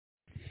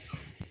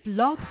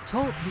Blog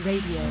Talk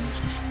Radio.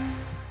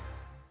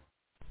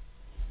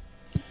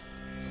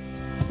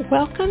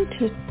 Welcome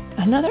to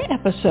another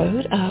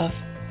episode of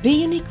Be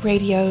Unique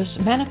Radio's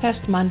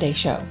Manifest Monday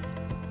Show.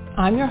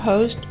 I'm your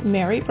host,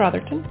 Mary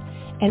Brotherton,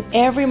 and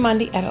every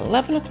Monday at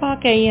 11 o'clock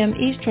a.m.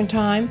 Eastern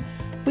Time,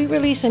 we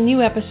release a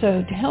new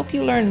episode to help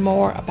you learn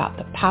more about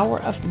the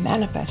power of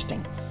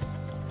manifesting.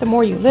 The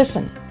more you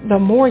listen, the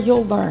more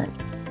you'll learn.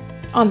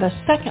 On the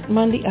second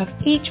Monday of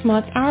each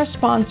month, our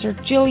sponsor,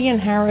 Jillian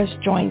Harris,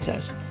 joins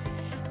us.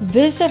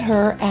 Visit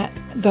her at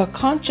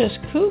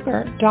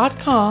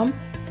theconsciouscougar.com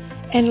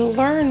and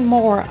learn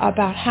more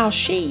about how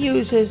she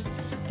uses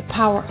the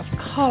power of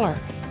color,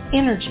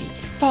 energy,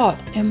 thought,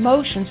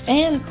 emotions,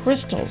 and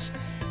crystals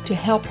to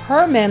help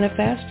her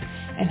manifest,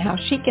 and how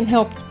she can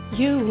help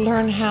you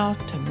learn how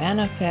to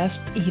manifest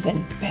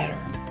even better.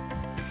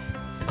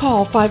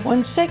 Call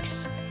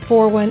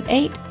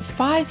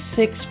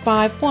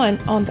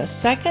 516-418-5651 on the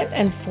second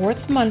and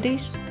fourth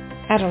Mondays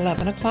at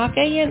 11 o'clock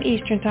a.m.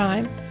 Eastern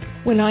Time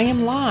when I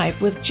am live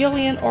with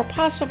Jillian or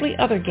possibly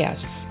other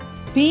guests.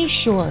 Be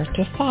sure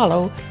to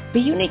follow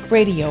Be Unique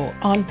Radio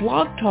on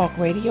Blog Talk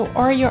Radio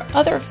or your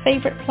other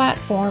favorite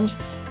platforms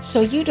so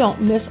you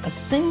don't miss a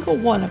single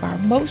one of our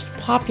most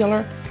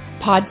popular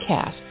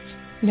podcasts.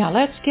 Now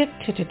let's get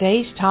to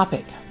today's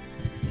topic.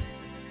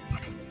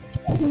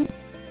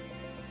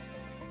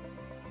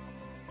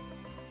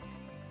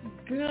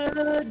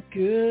 Good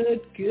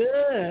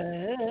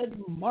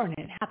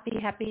morning.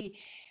 Happy.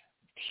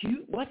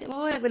 Wait a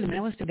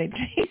minute, what's today?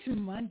 Today's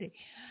Monday.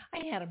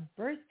 I had a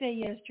birthday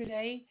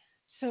yesterday,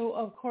 so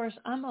of course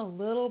I'm a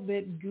little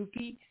bit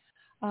goofy.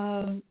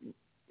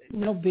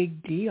 No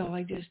big deal.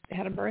 I just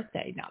had a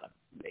birthday. Not a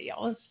big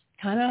deal.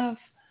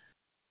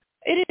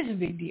 It is a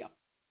big deal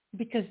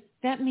because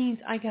that means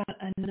I got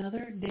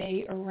another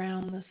day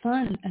around the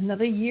sun,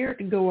 another year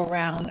to go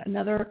around,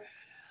 another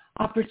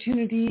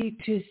opportunity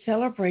to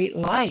celebrate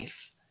life.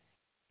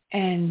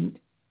 And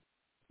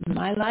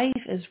my life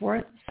is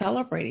worth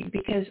celebrating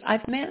because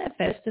I've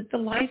manifested the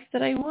life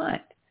that I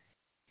want.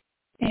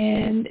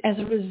 And as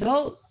a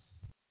result,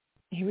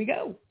 here we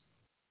go.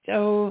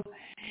 So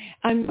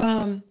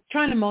I'm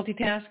trying to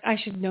multitask. I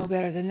should know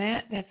better than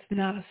that. That's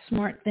not a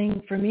smart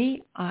thing for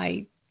me.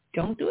 I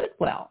don't do it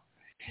well.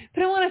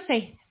 But I want to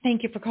say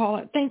thank you for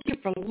calling. Thank you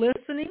for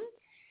listening.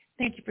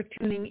 Thank you for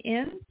tuning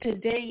in.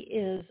 Today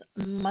is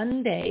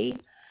Monday,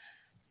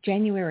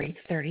 January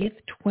 30th,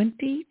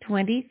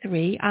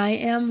 2023. I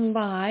am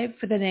live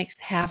for the next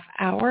half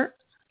hour.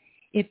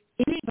 If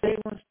anybody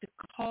wants to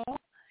call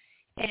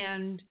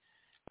and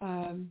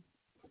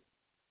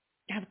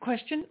have a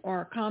question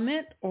or a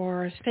comment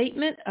or a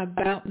statement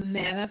about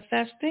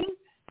manifesting,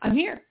 I'm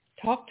here.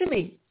 Talk to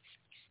me.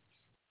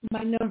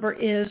 My number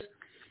is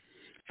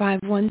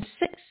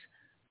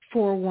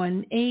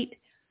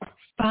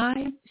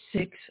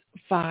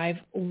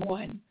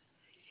 516-418-5651.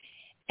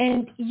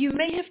 And you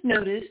may have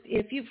noticed,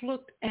 if you've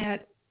looked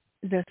at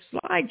the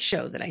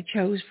slideshow that I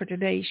chose for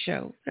today's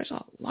show, there's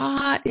a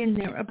lot in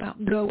there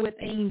about Go with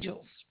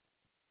Angels.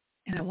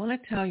 And I want to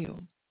tell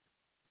you,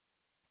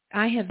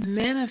 I have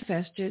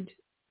manifested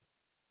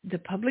the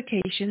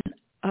publication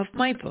of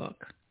my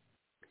book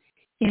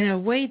in a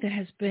way that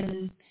has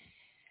been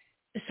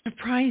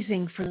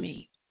surprising for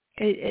me.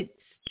 It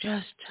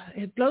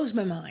blows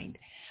my mind.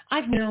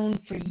 I've known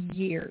for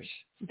years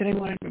that I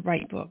wanted to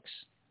write books.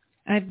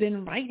 I've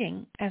been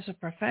writing as a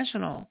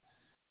professional,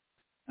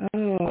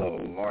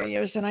 more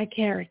years than I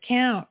care to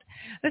count.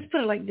 Let's put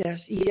it like this.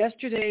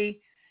 Yesterday,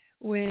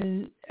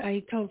 when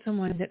I told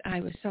someone that I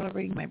was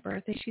celebrating my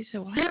birthday, she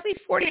said, well, happy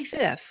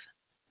 45th.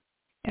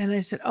 And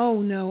I said,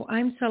 oh, no,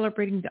 I'm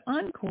celebrating the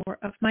encore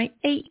of my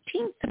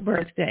 18th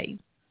birthday.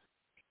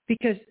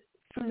 Because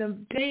from the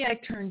day I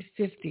turned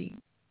 50,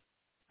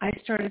 I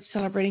started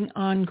celebrating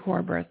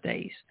encore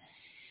birthdays.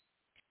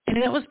 And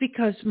that was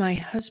because my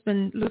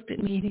husband looked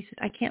at me and he said,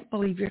 I can't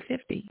believe you're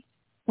 50.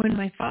 When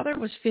my father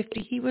was 50,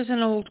 he was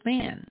an old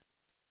man.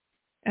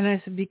 And I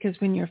said, because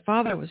when your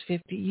father was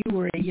 50, you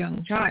were a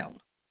young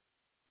child.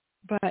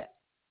 But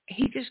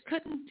he just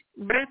couldn't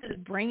wrap his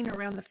brain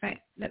around the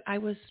fact that I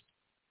was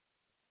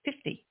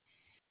 50.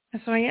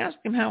 And so I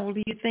asked him, how old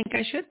do you think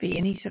I should be?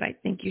 And he said, I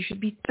think you should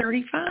be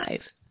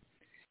 35.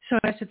 So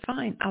I said,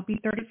 fine, I'll be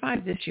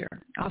 35 this year.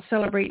 I'll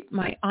celebrate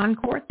my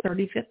encore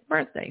 35th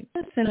birthday.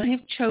 And I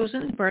have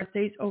chosen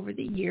birthdays over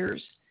the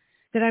years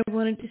that I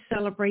wanted to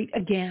celebrate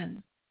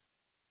again.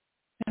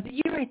 Now, the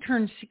year I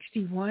turned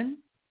 61,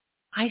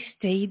 I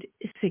stayed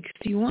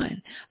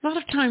 61. A lot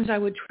of times I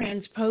would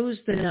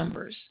transpose the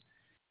numbers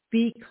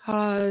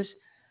because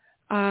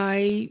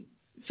I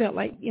felt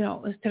like,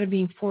 instead of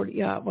being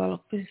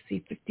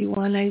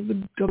 51, I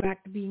would go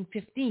back to being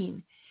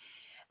 15.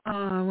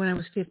 When I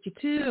was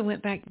 52, I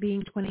went back to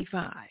being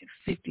 25.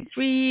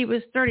 53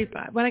 was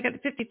 35. When I got to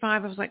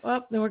 55, I was like,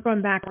 oh, then we're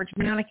going backwards.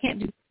 Now I can't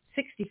do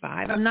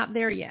 65. I'm not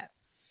there yet.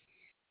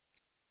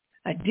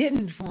 I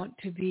didn't want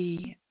to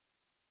be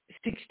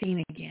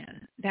 16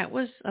 again. That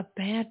was a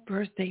bad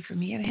birthday for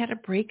me. I had a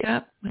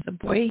breakup with a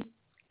boy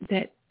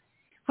that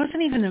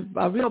wasn't even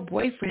a real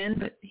boyfriend,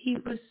 but he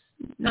was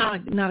not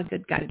a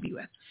good guy to be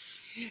with.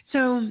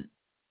 So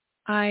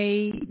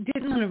I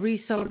didn't want to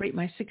re-celebrate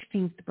my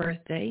 16th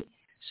birthday,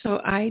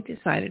 so I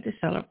decided to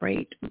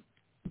celebrate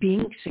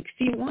being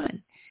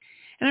 61.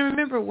 And I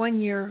remember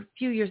one year, a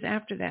few years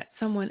after that,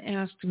 someone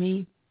asked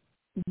me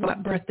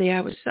what birthday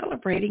I was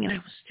celebrating, and I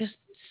was just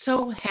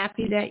so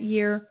happy that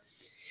year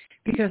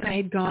because I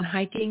had gone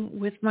hiking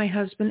with my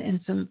husband and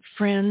some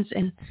friends,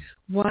 and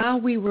while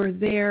we were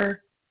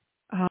there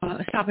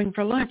stopping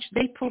for lunch,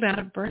 they pulled out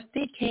a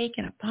birthday cake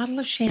and a bottle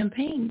of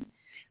champagne,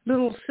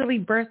 little silly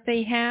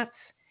birthday hats,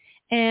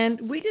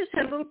 and we just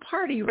had a little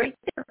party right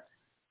there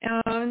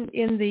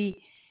in the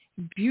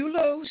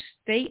Bulow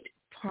State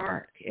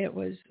Park. It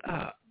was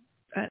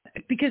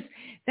because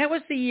that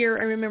was the year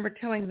I remember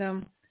telling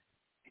them,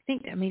 I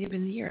think that may have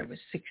been the year I was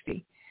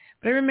 60,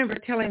 but I remember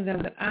telling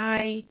them that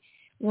I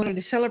wanted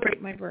to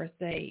celebrate my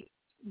birthday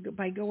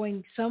by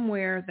going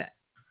somewhere that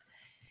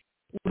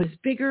was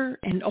bigger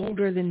and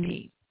older than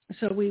me.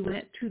 So we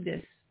went to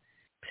this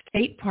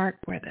state park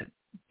where the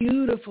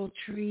beautiful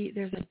tree,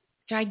 there's a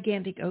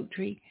gigantic oak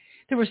tree.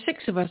 There were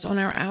 6 of us on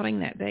our outing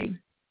that day,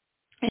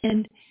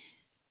 and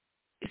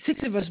 6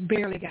 of us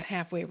barely got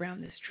halfway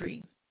around this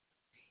tree.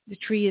 The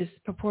tree is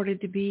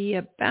purported to be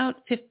about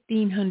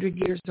 1,500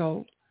 years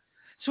old,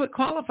 so it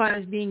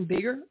qualifies as being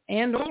bigger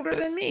and older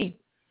than me.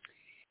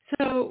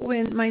 So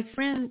when my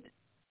friend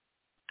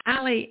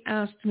Allie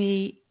asked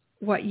me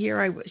what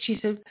year I was, she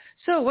said,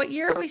 "So what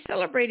year are we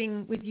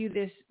celebrating with you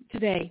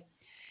today?"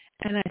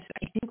 And I said,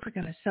 "I think we're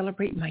going to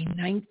celebrate my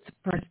 9th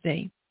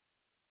birthday."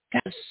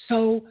 That was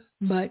so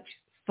much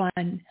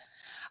fun.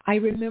 I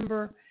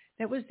remember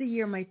that was the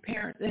year my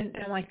parents, and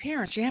my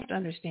parents, you have to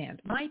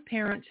understand, my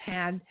parents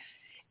had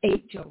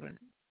 8 children.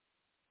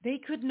 They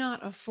could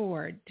not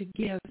afford to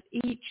give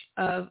each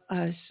of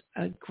us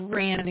a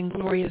grand and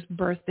glorious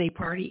birthday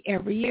party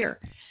every year.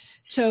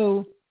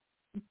 So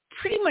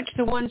pretty much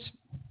the ones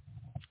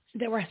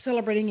that were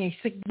celebrating a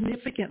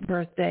significant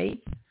birthday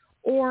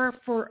or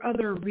for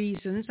other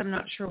reasons, I'm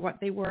not sure what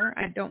they were.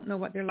 I don't know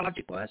what their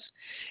logic was.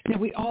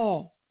 We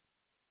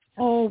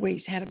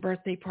always had a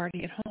birthday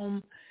party at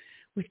home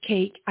with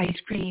cake, ice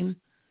cream,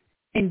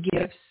 and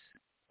gifts,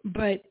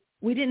 but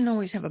we didn't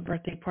always have a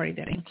birthday party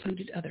that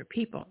included other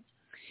people.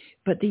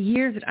 But the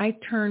year that I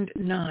turned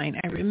 9,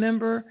 I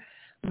remember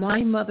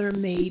my mother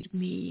made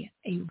me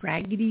a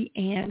Raggedy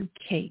Ann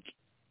cake.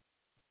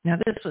 Now,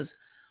 this was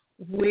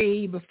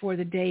way before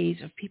the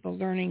days of people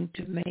learning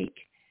to make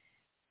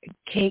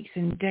cakes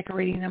and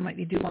decorating them like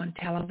they do on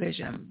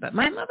television. But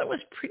my mother was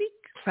pretty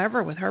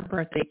clever with her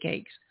birthday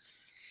cakes.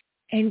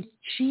 And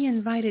she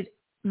invited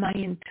my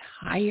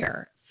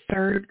entire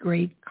 3rd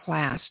grade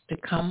class to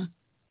come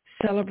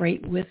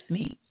celebrate with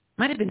me.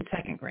 Might have been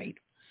 2nd grade.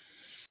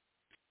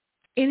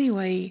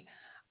 Anyway,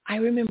 I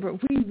remember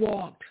we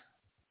walked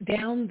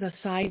down the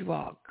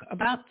sidewalk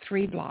about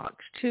 2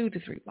 to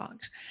 3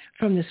 blocks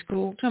from the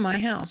school to my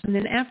house. And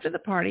then after the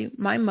party,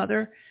 my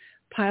mother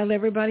piled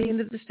everybody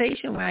into the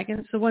station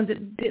wagons, the ones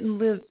that didn't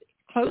live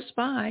close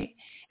by,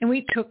 and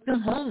we took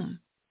them home.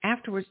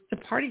 Afterwards, the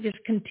party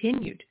just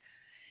continued.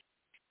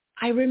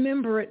 I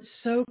remember it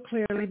so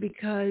clearly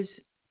because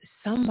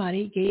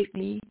somebody gave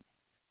me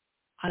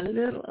a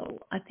little,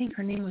 I think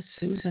her name was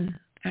Susan,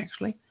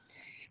 actually,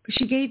 but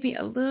she gave me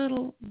a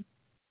little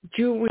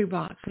jewelry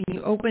box. When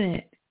you open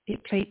it,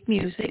 it played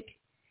music.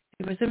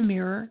 There was a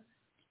mirror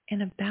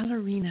and a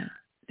ballerina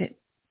that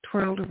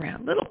twirled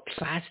around. Little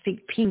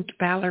plastic pink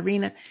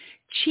ballerina.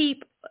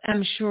 Cheap,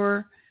 I'm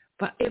sure,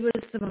 but it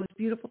was the most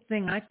beautiful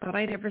thing I thought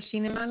I'd ever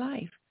seen in my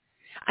life.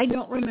 I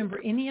don't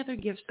remember any other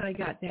gifts that I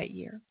got that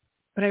year,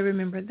 but I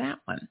remember that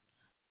one.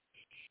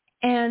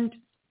 And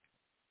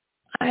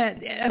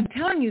I'm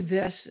telling you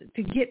this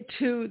to get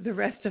to the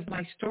rest of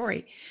my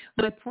story.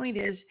 My point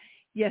is,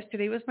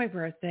 yesterday was my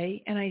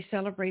birthday, and I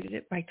celebrated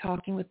it by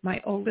talking with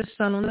my oldest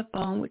son on the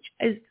phone, which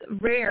is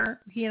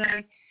rare. He and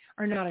I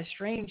are not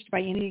estranged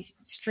by any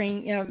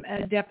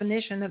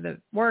definition of the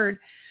word,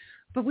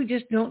 but we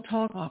just don't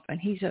talk often.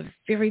 He's a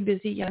very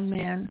busy young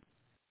man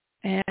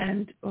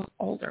and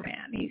older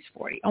man. He's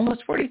 40,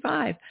 almost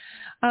 45,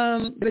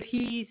 but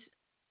he's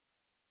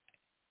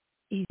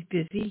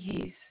busy.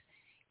 He's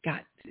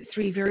got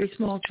 3 very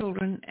small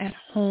children at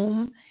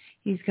home.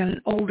 He's got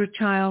an older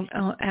child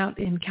out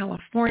in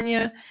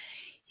California.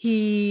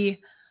 He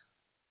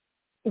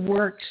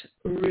works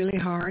really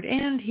hard,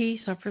 and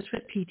he suffers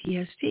with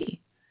PTSD.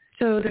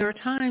 So there are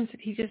times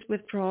that he just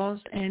withdraws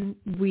and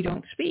we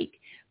don't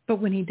speak. But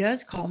when he does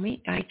call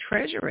me, I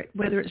treasure it,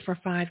 whether it's for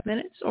 5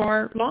 minutes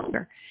or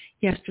longer.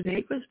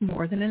 Yesterday was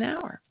more than an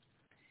hour.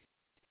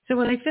 So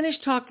when I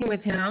finished talking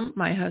with him,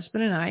 my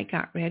husband and I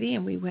got ready,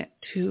 and we went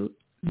to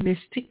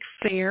Mystic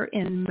Fair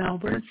in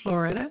Melbourne,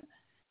 Florida.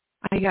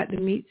 I got to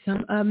meet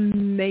some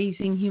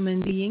amazing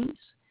human beings.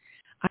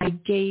 I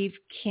gave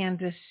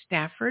Candace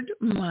Stafford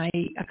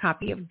a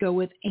copy of Go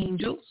With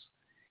Angels.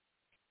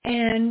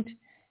 And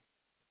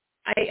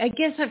I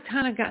guess I've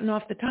kind of gotten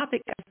off the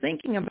topic of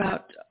thinking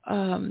about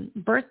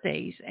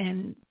birthdays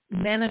and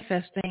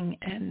manifesting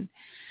and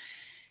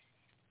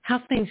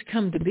how things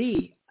come to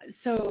be.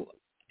 So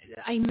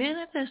I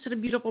manifested a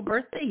beautiful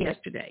birthday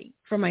yesterday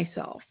for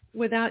myself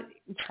without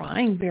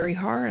trying very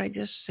hard. I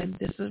just said,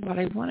 this is what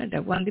I wanted. I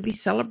wanted to be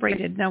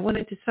celebrated, and I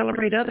wanted to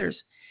celebrate others.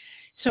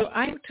 So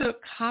I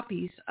took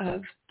copies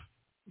of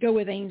Go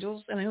With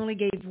Angels, and I only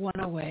gave one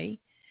away,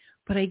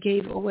 but I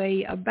gave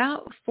away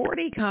about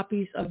 40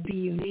 copies of Be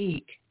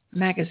Unique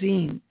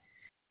magazine,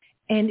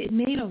 and it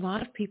made a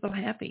lot of people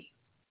happy.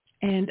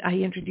 And I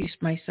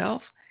introduced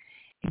myself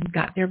and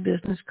got their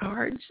business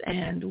cards,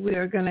 and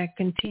we're going to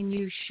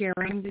continue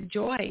sharing the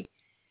joy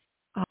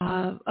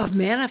of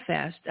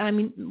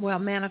manifesting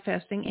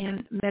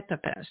and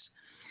metafest.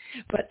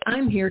 But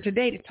I'm here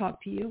today to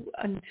talk to you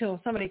until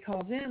somebody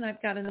calls in.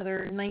 I've got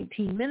another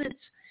 19 minutes.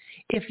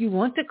 If you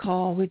want to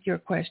call with your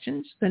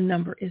questions, the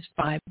number is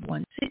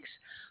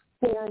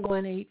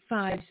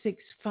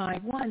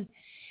 516-418-5651.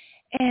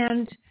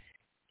 And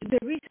the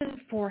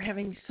reason for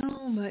having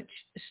so much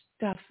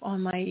stuff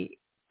on my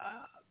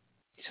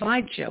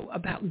slideshow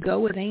about Go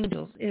With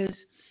Angels is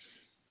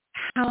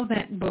how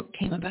that book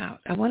came about.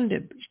 I wanted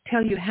to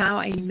tell you how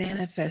I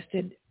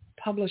manifested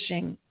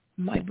publishing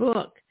my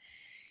book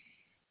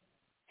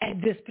at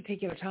this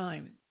particular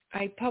time.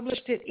 I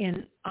published it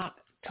in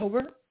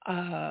October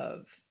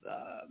of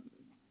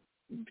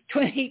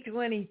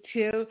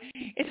 2022.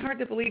 It's hard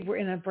to believe we're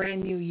in a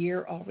brand new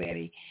year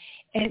already,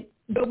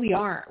 but we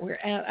are. We're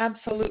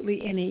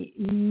absolutely in a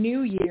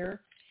new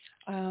year.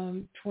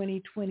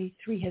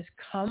 2023 has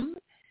come,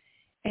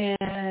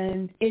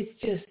 and it's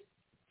just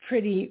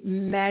pretty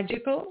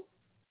magical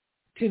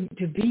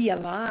to be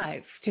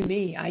alive. To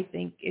me, I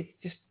think it's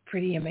just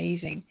pretty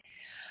amazing.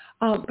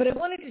 But I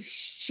wanted to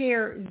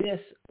share this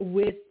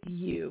with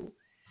you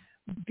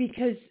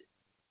because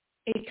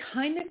it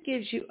kind of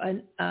gives you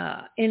an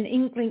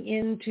inkling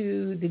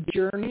into the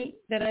journey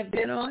that I've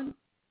been on.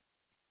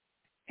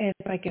 And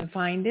if I can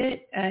find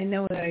it, I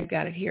know that I've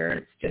got it here.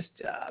 It's just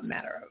a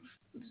matter of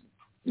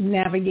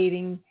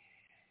navigating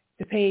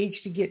the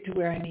page to get to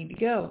where I need to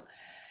go.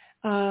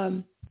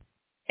 And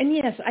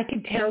yes, I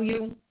can tell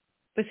you,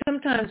 but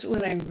sometimes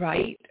when I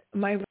write,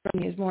 my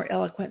writing is more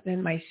eloquent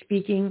than my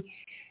speaking,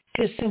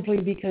 just simply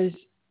because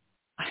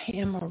I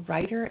am a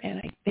writer and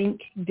I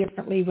think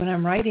differently when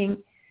I'm writing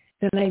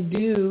than I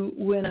do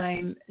when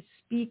I'm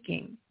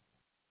speaking.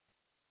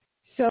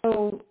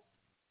 So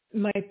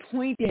my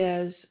point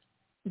is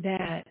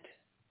that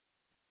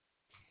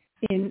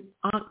in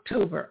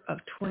October of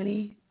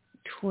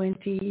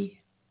 2023,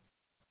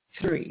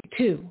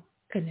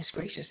 goodness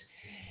gracious,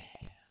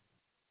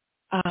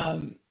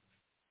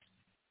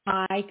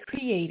 I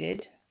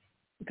created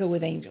Go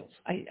With Angels.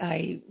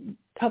 I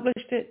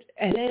published it,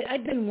 and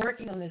I'd been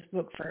working on this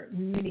book for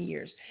many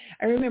years.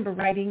 I remember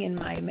writing in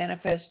my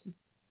manifest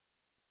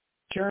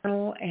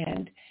journal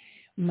and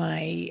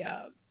my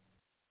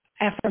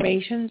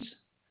affirmations,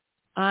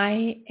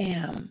 I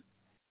am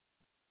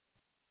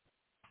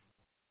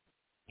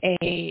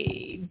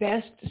a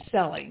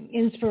best-selling,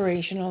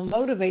 inspirational,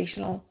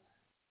 motivational,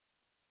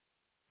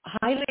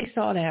 highly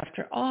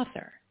sought-after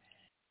author.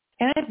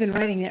 And I've been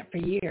writing that for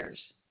years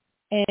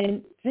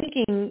and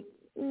thinking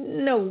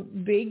no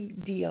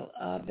big deal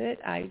of it.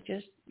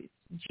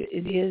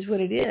 It is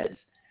what it is.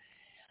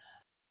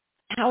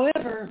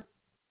 However,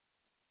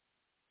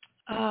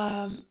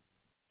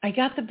 I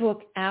got the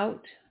book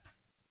out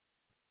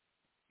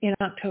in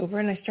October,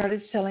 and I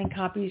started selling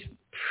copies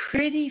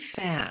pretty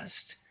fast.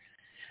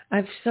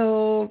 I've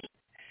sold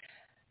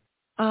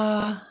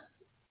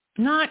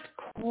not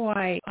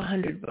quite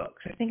 100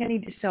 books. I think I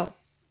need to sell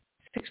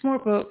 6 more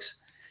books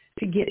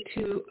to get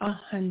to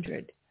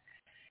 100.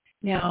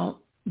 Now,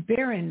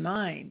 bear in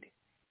mind,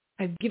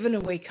 I've given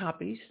away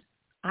copies.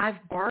 I've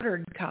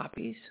bartered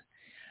copies.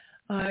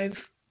 I've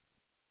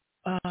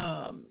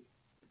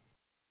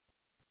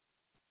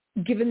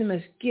given them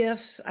as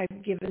gifts.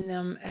 I've given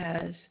them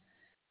as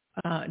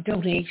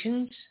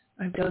donations.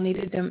 I've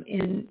donated them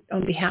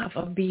on behalf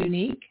of Be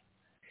Unique.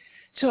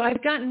 So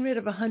I've gotten rid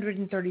of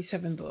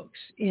 137 books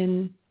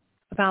in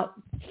about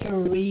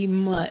 3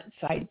 months,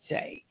 I'd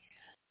say.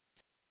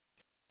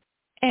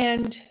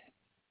 And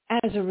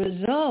as a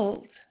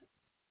result,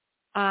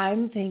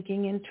 I'm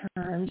thinking in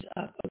terms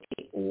of,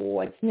 okay,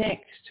 what's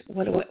next?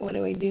 What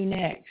do I do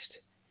next?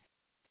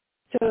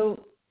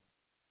 So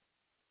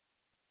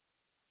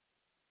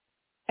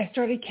I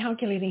started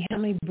calculating how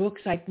many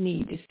books I'd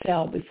need to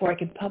sell before I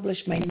could publish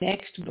my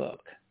next book.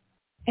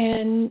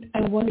 And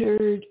I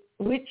wondered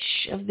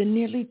which of the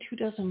nearly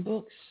 24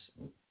 books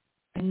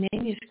and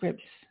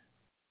manuscripts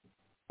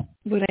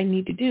would I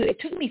need to do. It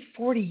took me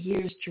 40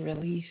 years to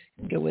release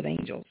Go With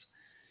Angels.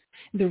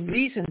 The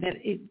reason that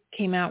it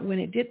came out when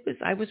it did was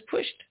I was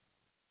pushed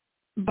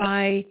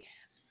by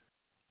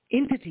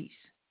entities,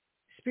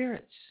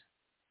 spirits,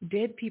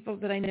 dead people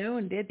that I know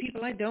and dead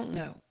people I don't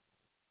know,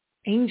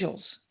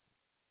 angels.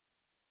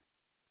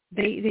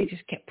 They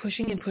just kept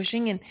pushing and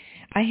pushing, and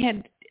I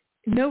had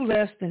no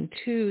less than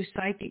 2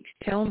 psychics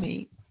tell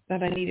me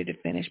that I needed to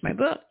finish my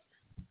book.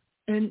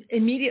 And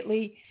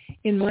immediately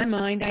in my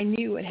mind, I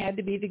knew it had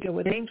to be the Go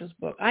With Angels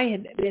book. I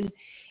had been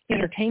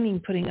entertaining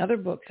putting other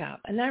books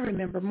out, and I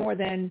remember more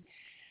than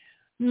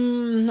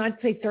I'd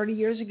say 30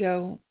 years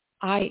ago,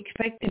 I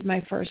expected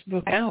my first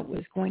book out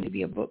was going to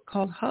be a book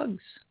called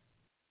Hugs.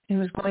 It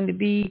was going to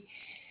be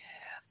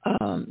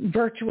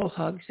virtual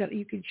hugs that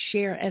you could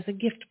share as a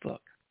gift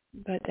book.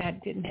 But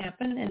that didn't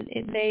happen, and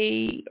it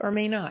may or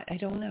may not. I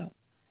don't know.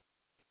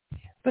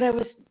 But I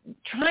was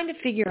trying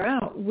to figure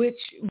out which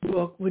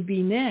book would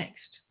be next.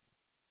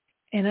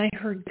 And I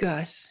heard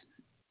Gus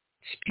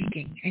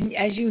speaking. And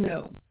as you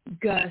know,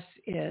 Gus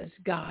is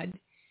God,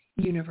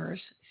 universe,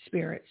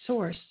 spirit,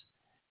 source.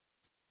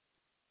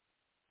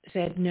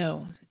 Said,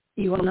 no,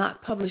 you will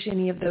not publish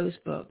any of those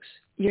books.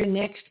 Your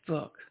next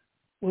book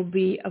will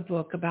be a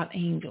book about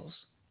angels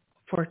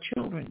for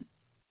children.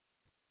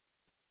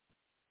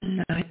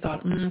 And I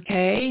thought,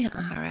 okay,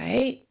 all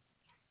right.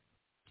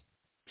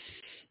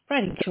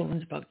 Writing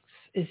children's books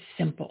is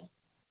simple.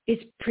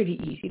 It's pretty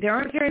easy. There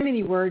aren't very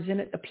many words in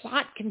it. The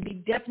plot can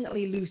be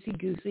definitely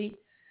loosey-goosey.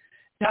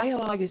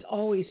 Dialogue is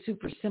always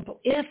super simple,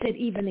 if it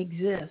even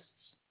exists.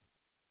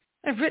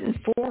 I've written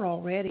 4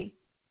 already.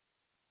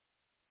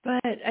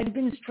 But I've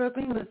been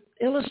struggling with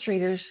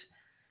illustrators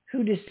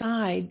who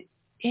decide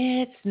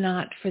it's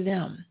not for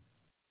them.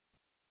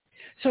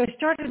 So I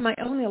started my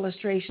own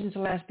illustrations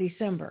last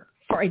December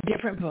for a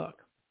different book.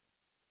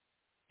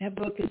 That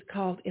book is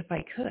called If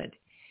I Could,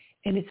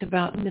 and it's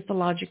about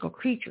mythological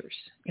creatures.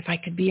 If I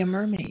could be a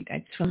mermaid,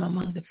 I'd swim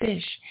among the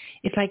fish.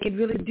 If I could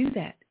really do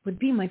that, would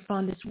be my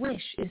fondest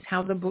wish, is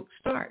how the book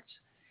starts.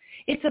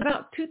 It's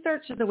about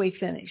 2/3 of the way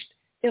finished,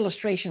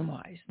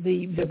 illustration-wise.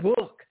 The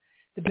book,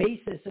 the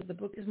basis of the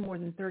book is more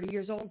than 30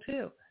 years old,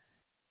 too.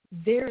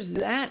 There's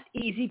that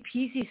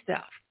easy-peasy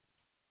stuff.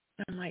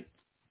 I'm like,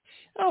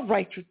 I'll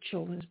write your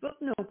children's book,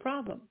 no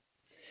problem.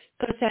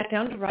 So I sat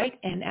down to write,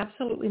 and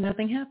absolutely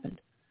nothing happened.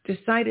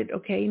 Decided,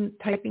 okay,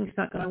 typing's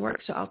not going to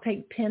work, so I'll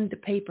take pen to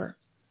paper.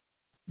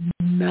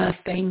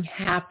 Nothing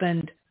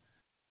happened.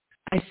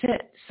 I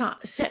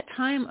set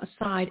time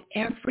aside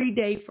every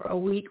day for a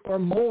week or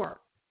more,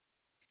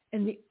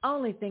 and the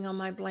only thing on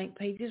my blank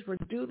pages were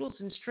doodles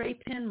and stray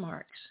pen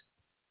marks.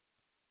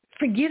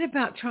 Forget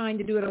about trying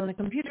to do it on the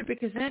computer,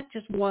 because that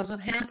just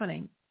wasn't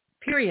happening,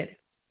 period.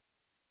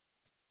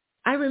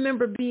 I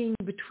remember being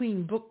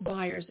between book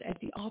buyers at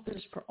the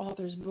Authors for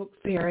Authors book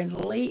fair in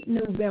late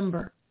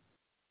November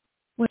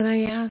when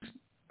I asked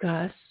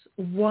Gus,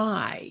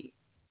 why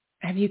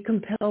have you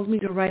compelled me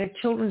to write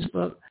a children's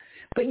book,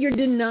 but you're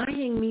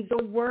denying me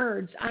the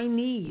words I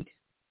need?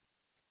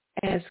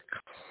 As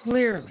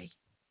clearly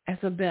as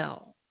a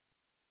bell.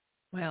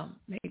 Well,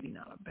 maybe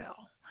not a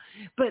bell,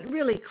 but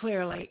really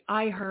clearly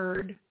I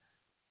heard,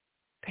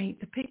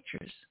 paint the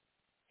pictures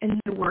and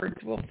the words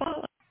will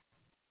follow.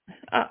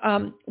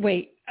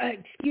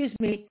 Excuse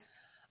me,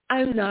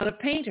 I'm not a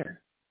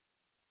painter.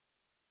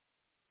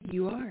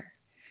 You are.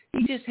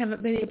 You just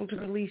haven't been able to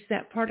release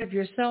that part of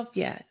yourself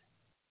yet.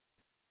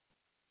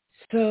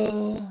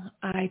 So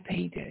I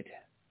painted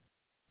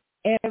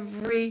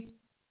every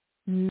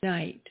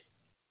night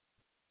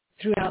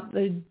throughout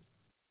the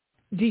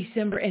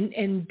December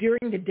and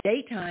during the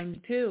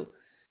daytime too.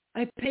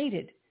 I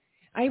painted.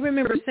 I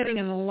remember setting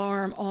an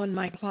alarm on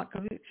my clock.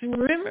 If you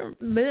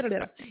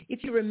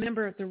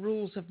remember the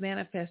rules of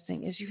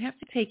manifesting, is you have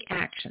to take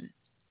action.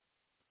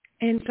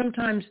 And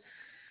sometimes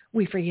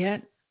we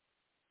forget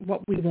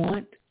what we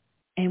want,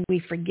 and we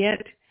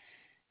forget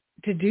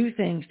to do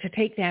things, to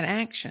take that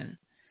action.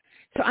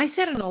 So I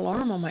set an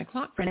alarm on my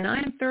clock for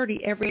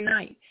 9:30 every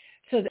night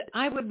so that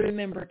I would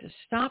remember to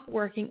stop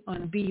working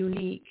on Be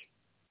Unique,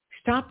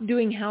 stop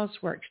doing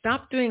housework,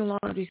 stop doing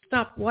laundry,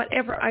 stop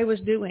whatever I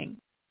was doing,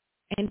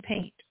 and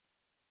paint.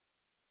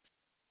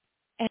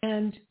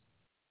 And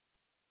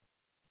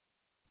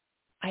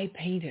I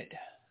painted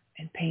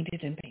and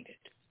painted and painted.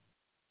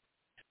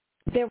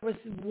 There was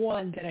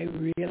one that I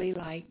really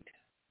liked.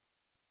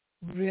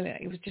 Really,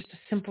 it was just a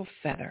simple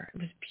feather. It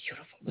was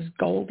beautiful. It was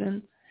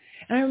golden.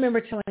 And I remember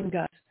telling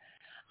Gus,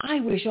 I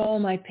wish all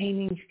my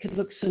paintings could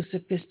look so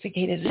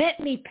sophisticated. Let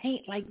me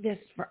paint like this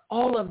for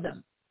all of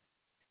them.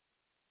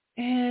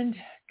 And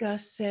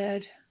Gus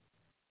said,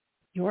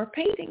 your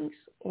paintings,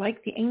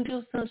 like the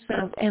angels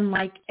themselves, and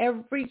like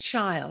every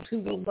child who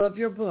will love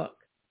your book,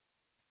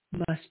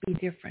 must be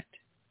different,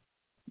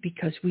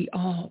 because we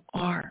all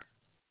are.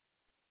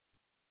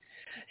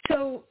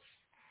 So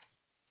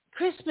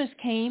Christmas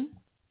came,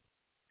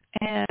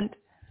 and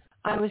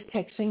I was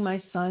texting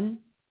my son,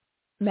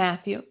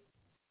 Matthew,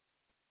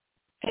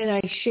 and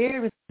I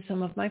shared with him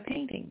some of my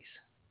paintings.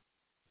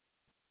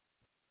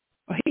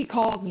 Well, he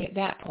called me at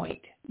that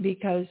point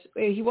because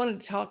he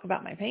wanted to talk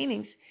about my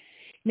paintings.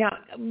 Now,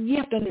 you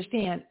have to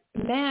understand,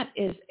 Matt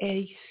is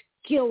a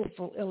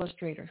skillful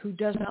illustrator who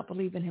does not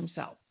believe in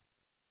himself.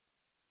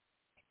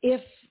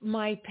 If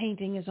my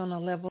painting is on a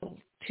level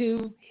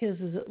 2, his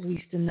is at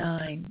least a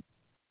 9.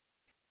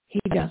 He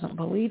doesn't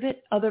believe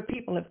it. Other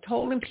people have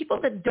told him. People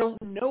that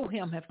don't know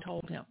him have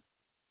told him.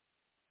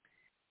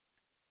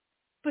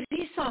 But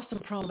he saw some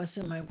promise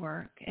in my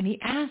work, and he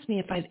asked me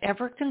if I'd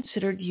ever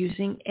considered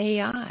using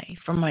AI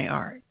for my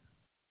art.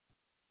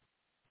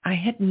 I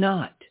had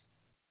not.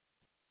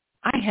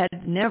 I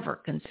had never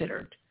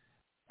considered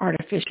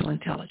artificial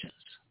intelligence.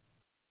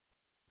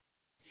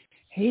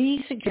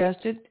 He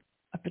suggested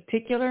a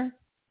particular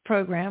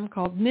program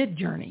called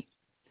Midjourney,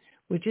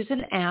 which is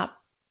an app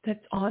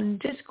that's on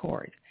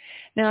Discord.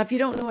 Now, if you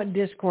don't know what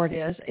Discord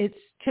is, it's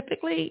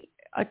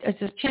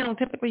a channel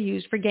typically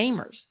used for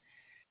gamers.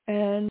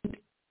 And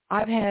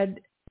I've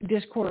had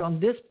Discord on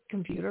this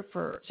computer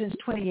since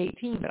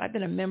 2018, but I've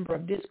been a member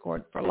of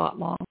Discord for a lot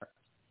longer.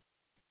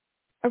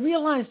 I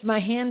realized my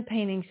hand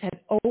paintings had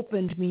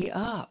opened me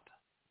up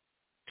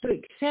to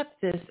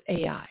accept this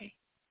AI.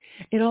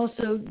 It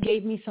also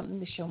gave me something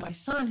to show my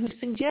son, who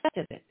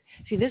suggested it.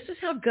 See, this is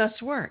how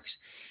Gus works.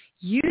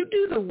 You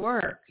do the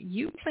work.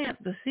 You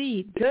plant the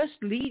seed. Gus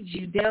leads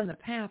you down the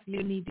path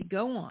you need to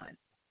go on.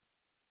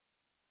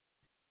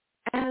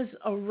 As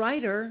a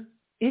writer,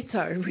 it's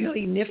a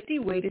really nifty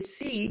way to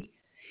see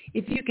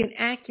if you can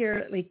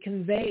accurately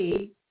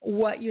convey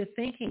what you're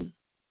thinking.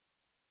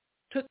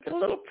 Took a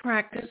little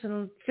practice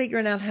and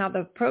figuring out how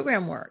the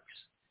program works.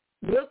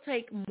 Will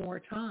take more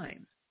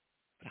time,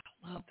 but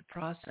I love the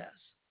process.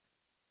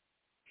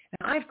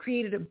 Now, I've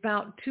created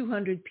about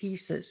 200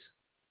 pieces.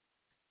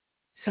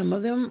 Some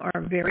of them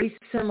are very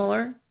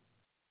similar,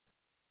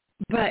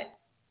 but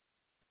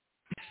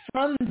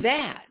from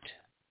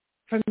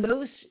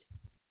those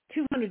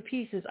 200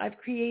 pieces, I've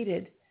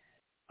created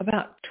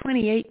about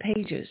 28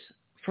 pages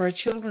for a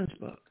children's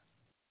book.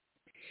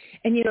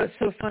 And, it's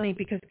so funny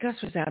because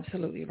Gus was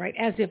absolutely right,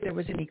 as if there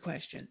was any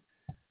question.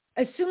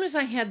 As soon as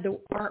I had the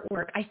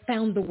artwork, I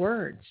found the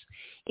words.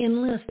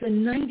 In less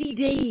than 90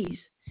 days,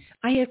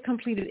 I have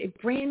completed a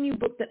brand new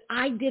book that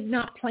I did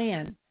not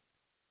plan.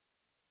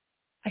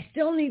 I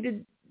still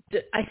need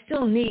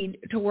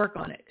to work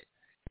on it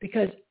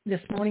because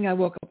this morning I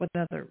woke up with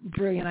another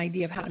brilliant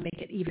idea of how to make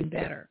it even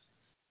better.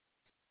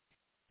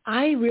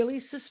 I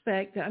really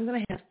suspect that I'm going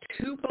to have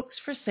 2 books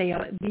for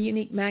sale at Be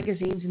Unique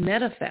Magazine's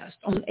MetaFest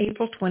on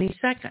April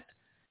 22nd.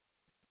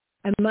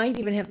 I might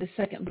even have the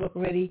second book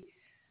ready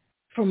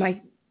for my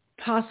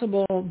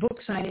possible book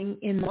signing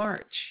in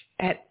March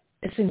at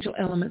Essential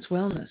Elements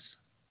Wellness.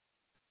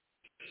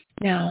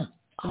 Now,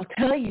 I'll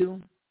tell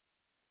you,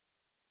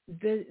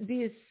 another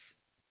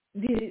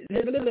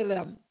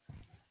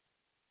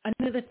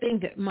thing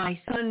that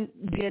my son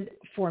did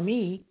for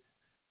me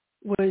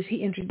was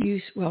he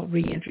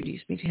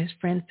reintroduced me to his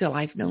friend Phil.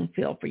 I've known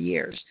Phil for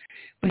years,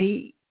 but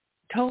he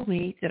told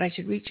me that I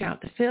should reach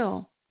out to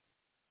Phil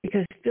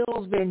because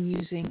Phil's been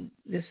using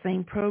the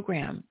same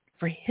program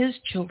for his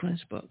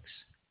children's books,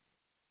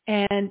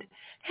 and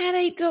had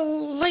a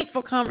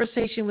delightful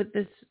conversation with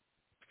this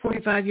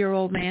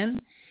 45-year-old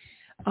man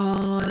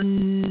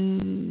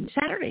on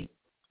Saturday,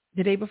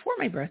 the day before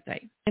my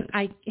birthday. And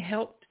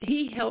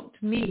he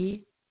helped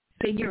me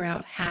figure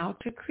out how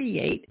to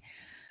create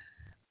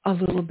a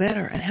little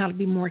better and how to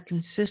be more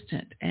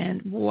consistent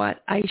and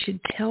what I should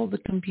tell the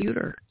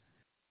computer.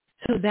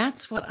 So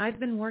that's what I've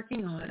been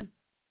working on.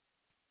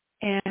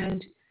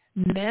 And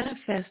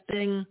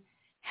manifesting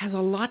has a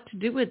lot to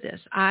do with this.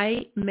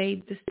 I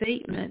made the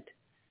statement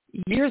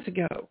years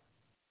ago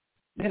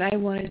that I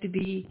wanted to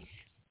be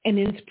an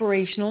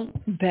inspirational,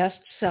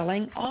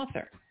 best-selling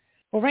author.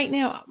 Well, right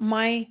now,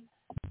 my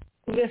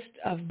list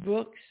of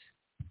books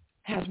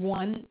has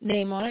one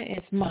name on it.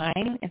 It's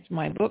mine. It's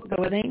my book,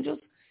 Go With Angels.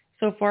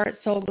 So far,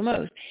 it's sold the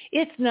most.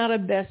 It's not a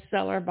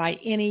bestseller by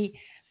any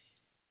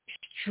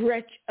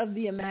stretch of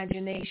the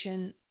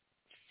imagination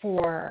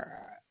for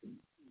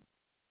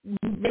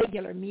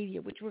regular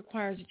media, which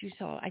requires that you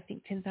sell, I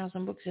think,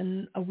 10,000 books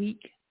in a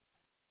week.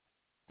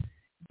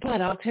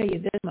 But I'll tell you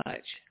this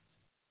much.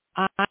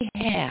 I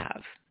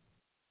have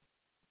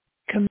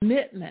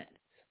commitments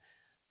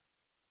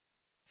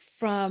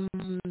from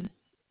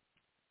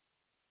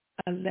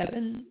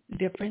 11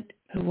 different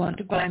who want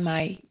to buy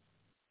my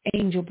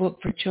angel book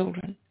for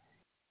children.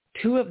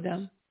 2 of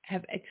them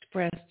have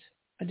expressed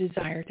a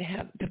desire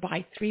to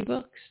buy 3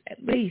 books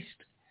at least.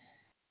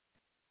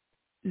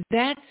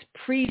 That's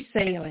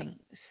pre-selling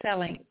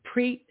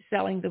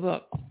the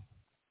book.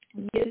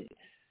 You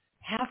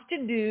have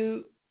to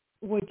do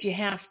what you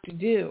have to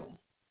do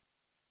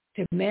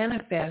to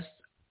manifest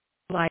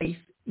life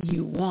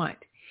you want.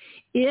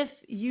 If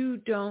you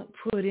don't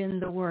put in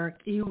the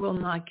work, you will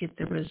not get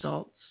the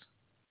results.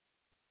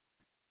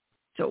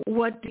 So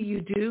what do?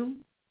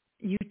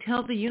 You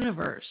tell the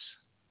universe,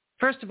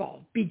 first of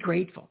all, be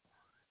grateful.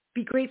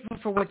 Be grateful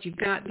for what you've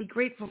got. Be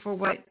grateful for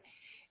what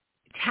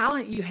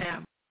talent you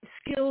have,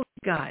 skills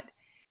you've got.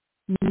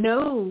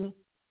 Know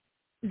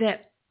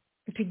that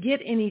to get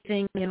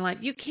anything in life,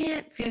 you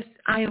can't just,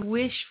 I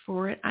wish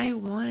for it, I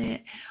want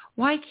it.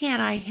 Why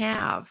can't I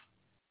have?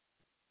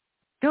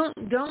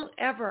 Don't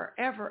ever,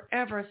 ever,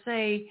 ever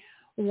say,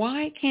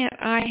 why can't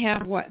I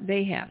have what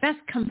they have? That's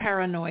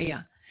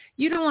paranoia.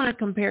 You don't want to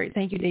compare,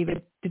 thank you,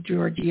 David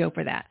DiGiorgio,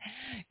 for that.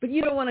 But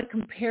you don't want to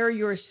compare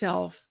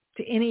yourself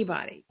to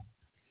anybody.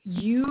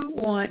 You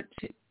want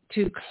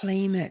to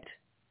claim it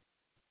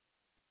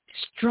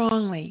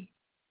strongly,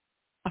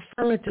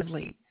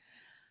 affirmatively.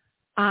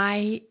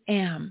 I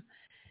am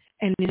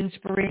an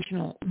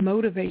inspirational,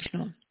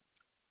 motivational,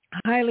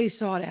 highly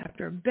sought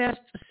after,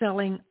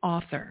 best-selling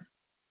author.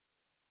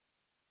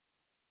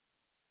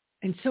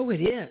 And so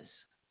it is.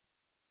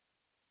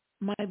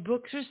 My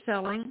books are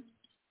selling.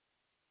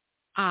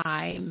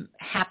 I'm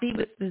happy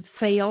with the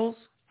sales.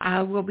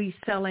 I will be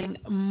selling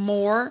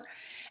more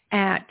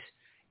at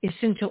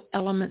Essential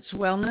Elements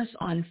Wellness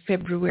on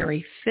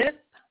February 5th.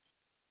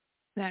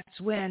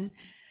 That's when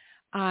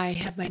I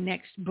have my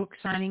next book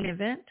signing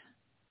event.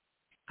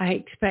 I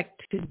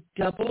expect to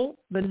double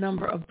the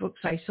number of books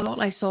I sold.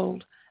 I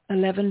sold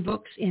 11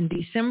 books in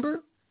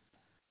December.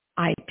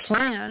 I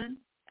plan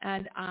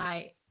and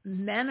I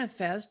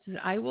manifest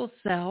that I will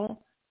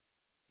sell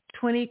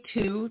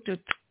 22 to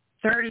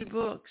 30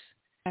 books.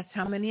 That's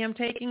how many I'm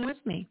taking with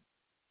me.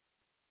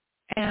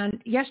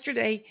 And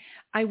yesterday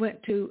I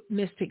went to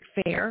Mystic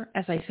Fair,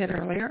 as I said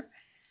earlier.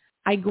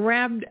 I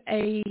grabbed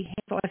a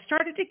handful. I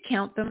started to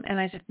count them, and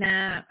I said,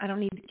 nah, I don't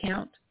need to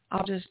count.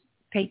 I'll just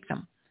take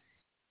them.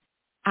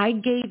 I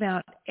gave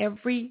out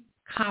every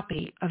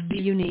copy of Be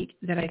Unique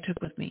that I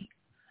took with me.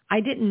 I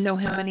didn't know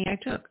how many I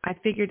took. I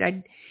figured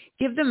I'd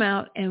give them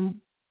out and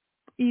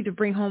either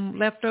bring home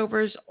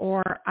leftovers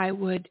or I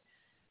would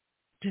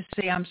just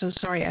say, I'm so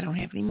sorry, I don't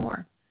have any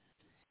more,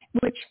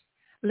 which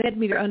led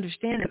me to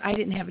understand that I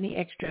didn't have any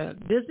extra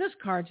business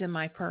cards in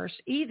my purse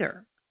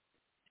either.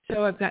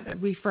 So I've got to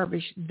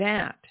refurbish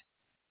that.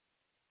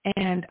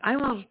 And I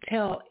want to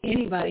tell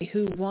anybody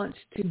who wants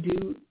to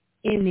do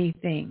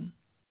anything,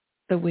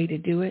 the way to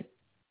do it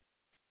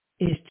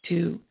is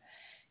to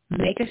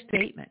make a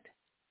statement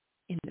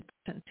in the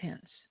present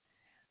tense,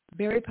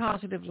 very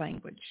positive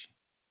language,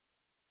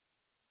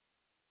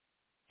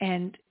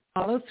 and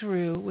follow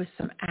through with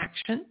some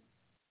action.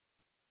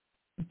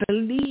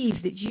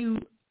 Believe that you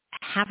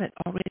have it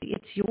already.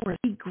 It's yours.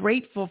 Be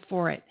grateful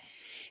for it.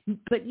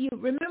 But you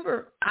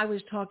remember I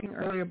was talking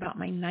earlier about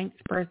my 9th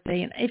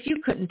birthday, and if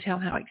you couldn't tell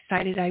how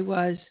excited I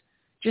was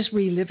just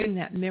reliving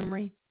that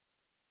memory,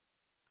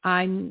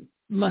 I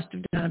must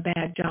have done a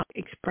bad job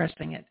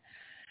expressing it.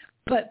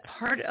 But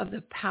part of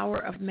the power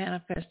of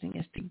manifesting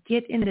is to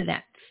get into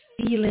that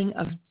feeling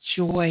of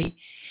joy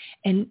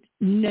and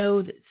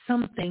know that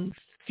something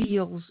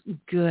feels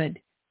good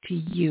to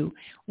you.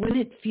 When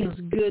it feels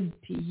good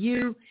to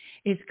you,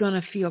 it's going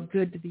to feel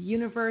good to the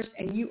universe,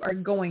 and you are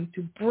going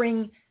to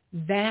bring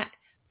that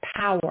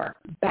power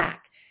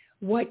back.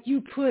 What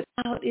you put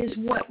out is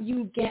what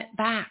you get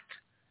back.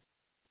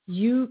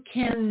 You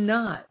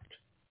cannot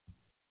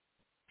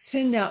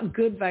send out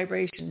good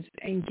vibrations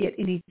and get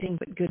anything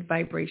but good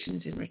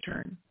vibrations in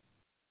return.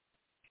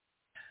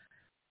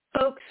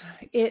 Folks,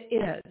 it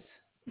is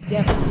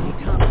definitely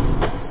time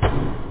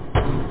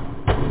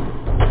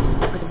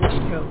for this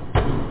show.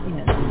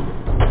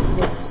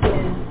 It's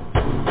been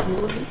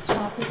really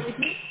talking with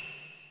you.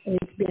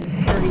 It's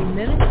been 30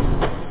 minutes,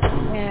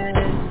 and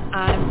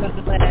I'm going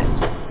to let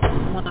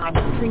my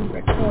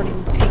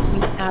pre-recording take me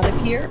out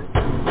of here.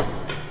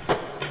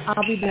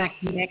 I'll be back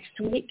next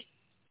week.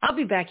 I'll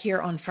be back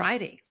here on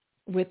Friday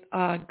with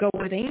Go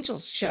With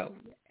Angels show.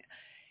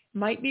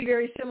 Might be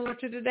very similar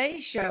to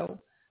today's show,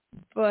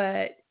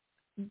 but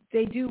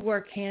they do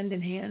work hand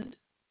in hand.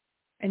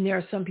 And there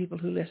are some people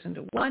who listen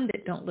to one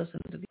that don't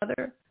listen to the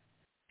other.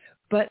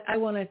 But I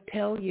want to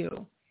tell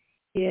you,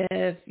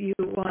 if you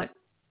want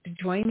to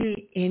join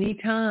me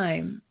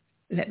anytime,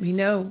 let me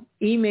know.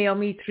 Email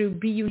me through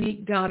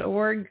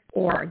beunique.org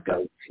or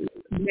go to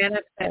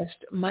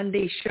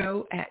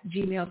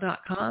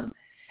manifestmondayshow@gmail.com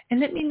and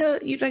let me know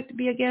that you'd like to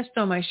be a guest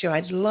on my show.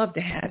 I'd love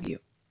to have you.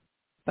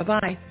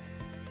 Bye-bye.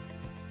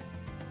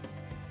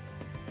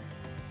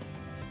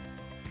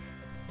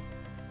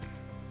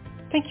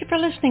 Thank you for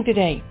listening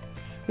today.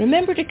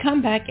 Remember to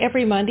come back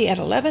every Monday at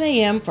 11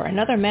 a.m. for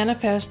another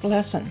Manifest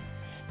lesson.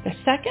 The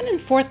second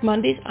and fourth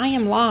Mondays, I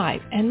am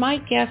live, and my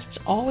guests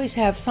always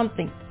have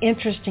something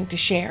interesting to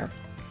share.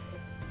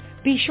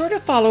 Be sure to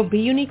follow Be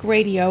Unique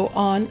Radio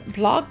on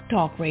Blog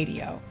Talk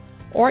Radio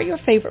or your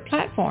favorite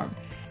platform,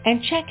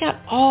 and check out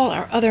all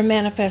our other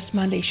Manifest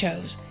Monday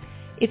shows.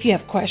 If you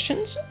have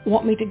questions,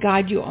 want me to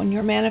guide you on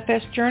your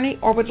Manifest journey,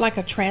 or would like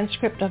a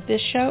transcript of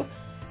this show,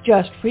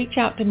 just reach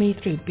out to me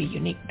through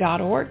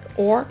beunique.org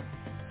or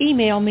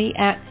email me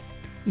at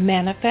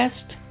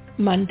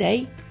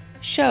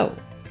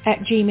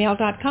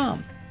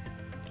manifestmondayshow@gmail.com.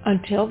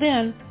 Until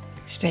then,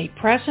 stay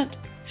present,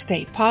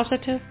 stay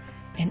positive,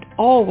 and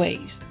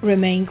always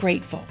remain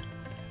grateful.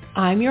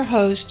 I'm your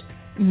host,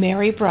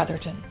 Mary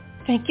Brotherton.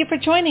 Thank you for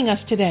joining us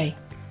today.